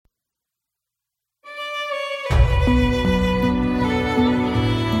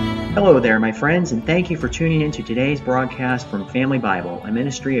Hello there, my friends, and thank you for tuning in to today's broadcast from Family Bible, a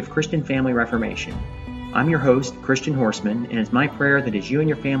ministry of Christian Family Reformation. I'm your host, Christian Horseman, and it's my prayer that as you and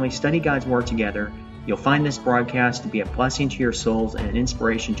your family study God's Word together, you'll find this broadcast to be a blessing to your souls and an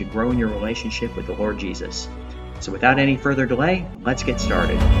inspiration to grow in your relationship with the Lord Jesus. So without any further delay, let's get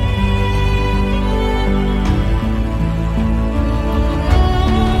started.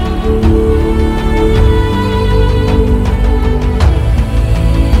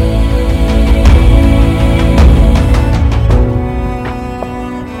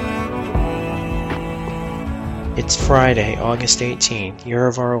 It's Friday, August 18th, year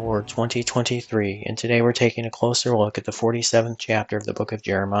of our Lord 2023, and today we're taking a closer look at the 47th chapter of the book of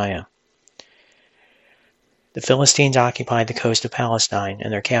Jeremiah. The Philistines occupied the coast of Palestine,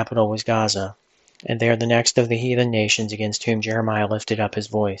 and their capital was Gaza, and they are the next of the heathen nations against whom Jeremiah lifted up his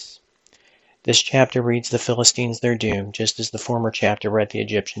voice. This chapter reads the Philistines their doom, just as the former chapter read the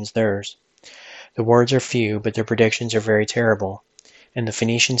Egyptians theirs. The words are few, but their predictions are very terrible, and the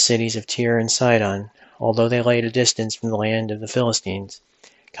Phoenician cities of Tyre and Sidon, although they lay at a distance from the land of the Philistines,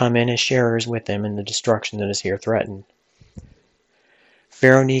 come in as sharers with them in the destruction that is here threatened.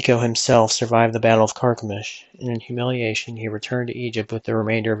 Pharaoh Necho himself survived the battle of Carchemish, and in humiliation he returned to Egypt with the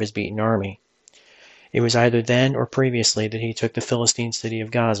remainder of his beaten army. It was either then or previously that he took the Philistine city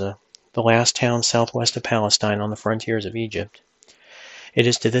of Gaza, the last town southwest of Palestine on the frontiers of Egypt. It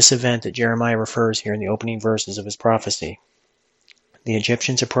is to this event that Jeremiah refers here in the opening verses of his prophecy. The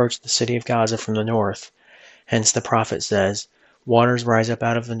Egyptians approached the city of Gaza from the north. Hence the prophet says, "Waters rise up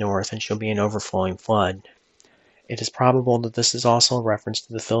out of the north and shall be an overflowing flood." It is probable that this is also a reference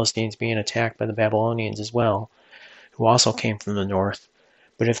to the Philistines being attacked by the Babylonians as well, who also came from the north,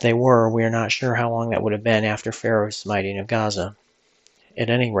 but if they were, we are not sure how long that would have been after Pharaoh's smiting of Gaza. At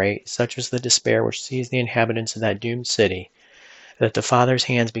any rate, such was the despair which seized the inhabitants of that doomed city, that the fathers'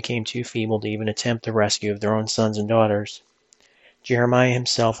 hands became too feeble to even attempt the rescue of their own sons and daughters. Jeremiah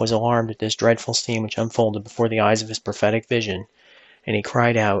himself was alarmed at this dreadful scene which unfolded before the eyes of his prophetic vision, and he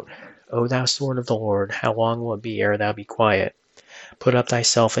cried out, "O thou sword of the Lord, how long will it be ere thou be quiet? Put up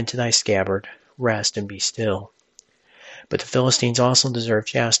thyself into thy scabbard, rest and be still." But the Philistines also deserved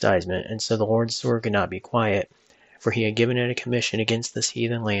chastisement, and so the Lord's sword could not be quiet, for he had given it a commission against this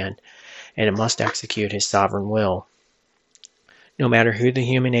heathen land, and it must execute his sovereign will. No matter who the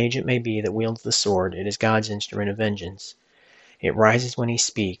human agent may be that wields the sword, it is God's instrument of vengeance. It rises when he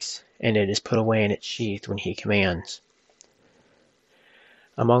speaks, and it is put away in its sheath when he commands.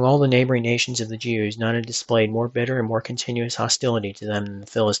 Among all the neighboring nations of the Jews, none had displayed more bitter and more continuous hostility to them than the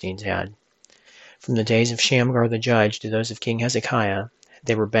Philistines had. From the days of Shamgar the judge to those of King Hezekiah,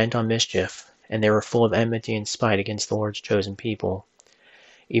 they were bent on mischief, and they were full of enmity and spite against the Lord's chosen people.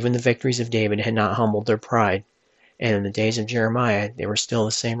 Even the victories of David had not humbled their pride, and in the days of Jeremiah they were still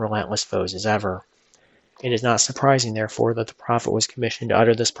the same relentless foes as ever. It is not surprising, therefore, that the prophet was commissioned to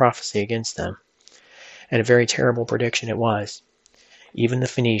utter this prophecy against them. And a very terrible prediction it was. Even the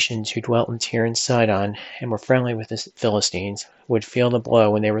Phoenicians, who dwelt in Tyre and Sidon, and were friendly with the Philistines, would feel the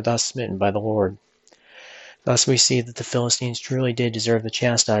blow when they were thus smitten by the Lord. Thus we see that the Philistines truly did deserve the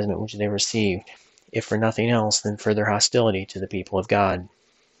chastisement which they received, if for nothing else than for their hostility to the people of God.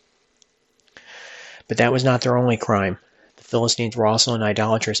 But that was not their only crime. The Philistines were also an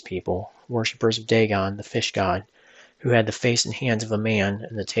idolatrous people, worshippers of Dagon, the fish god, who had the face and hands of a man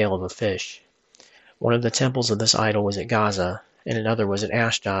and the tail of a fish. One of the temples of this idol was at Gaza, and another was at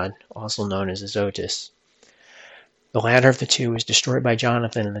Ashdod, also known as Azotus. The latter of the two was destroyed by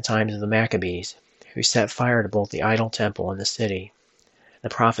Jonathan in the times of the Maccabees, who set fire to both the idol temple and the city. The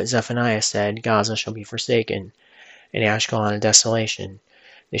prophet Zephaniah said, "Gaza shall be forsaken, and Ashkelon a desolation.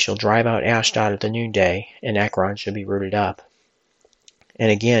 They shall drive out Ashdod at the noonday, and Ekron shall be rooted up."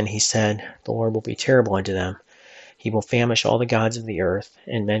 And again he said, "The Lord will be terrible unto them. He will famish all the gods of the earth,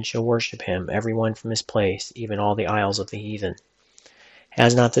 and men shall worship him, every one from his place, even all the isles of the heathen."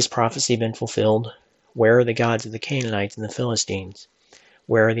 Has not this prophecy been fulfilled? Where are the gods of the Canaanites and the Philistines?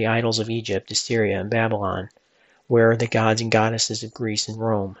 Where are the idols of Egypt, Assyria, and Babylon? Where are the gods and goddesses of Greece and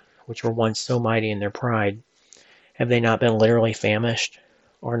Rome, which were once so mighty in their pride? Have they not been literally famished?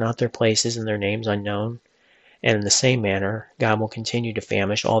 Are not their places and their names unknown? And in the same manner, God will continue to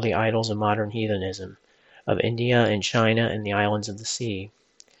famish all the idols of modern heathenism, of India and China and the islands of the sea.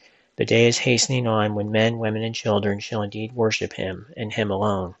 The day is hastening on when men, women, and children shall indeed worship him, and him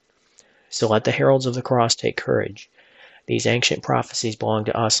alone. So let the heralds of the cross take courage. These ancient prophecies belong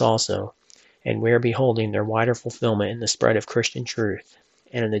to us also, and we are beholding their wider fulfillment in the spread of Christian truth,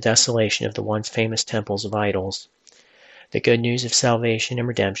 and in the desolation of the once famous temples of idols. The good news of salvation and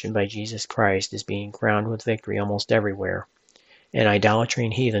redemption by Jesus Christ is being crowned with victory almost everywhere. and idolatry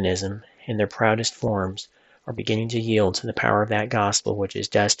and heathenism, in their proudest forms, are beginning to yield to the power of that gospel which is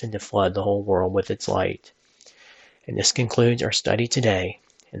destined to flood the whole world with its light. And this concludes our study today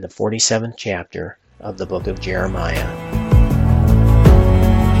in the 47th chapter of the book of Jeremiah.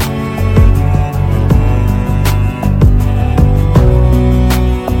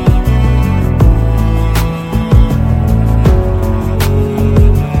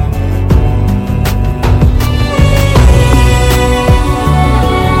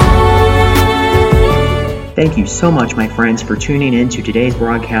 Thank you so much, my friends, for tuning in to today's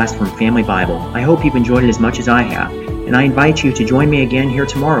broadcast from Family Bible. I hope you've enjoyed it as much as I have, and I invite you to join me again here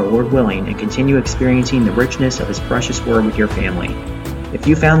tomorrow, Lord willing, and continue experiencing the richness of His precious Word with your family. If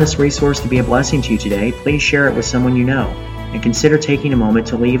you found this resource to be a blessing to you today, please share it with someone you know, and consider taking a moment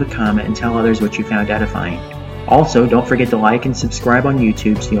to leave a comment and tell others what you found edifying. Also, don't forget to like and subscribe on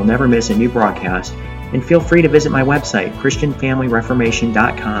YouTube so you'll never miss a new broadcast. And feel free to visit my website,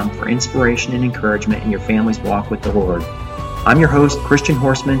 ChristianFamilyReformation.com, for inspiration and encouragement in your family's walk with the Lord. I'm your host, Christian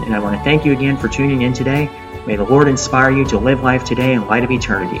Horseman, and I want to thank you again for tuning in today. May the Lord inspire you to live life today in light of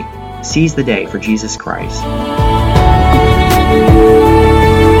eternity. Seize the day for Jesus Christ.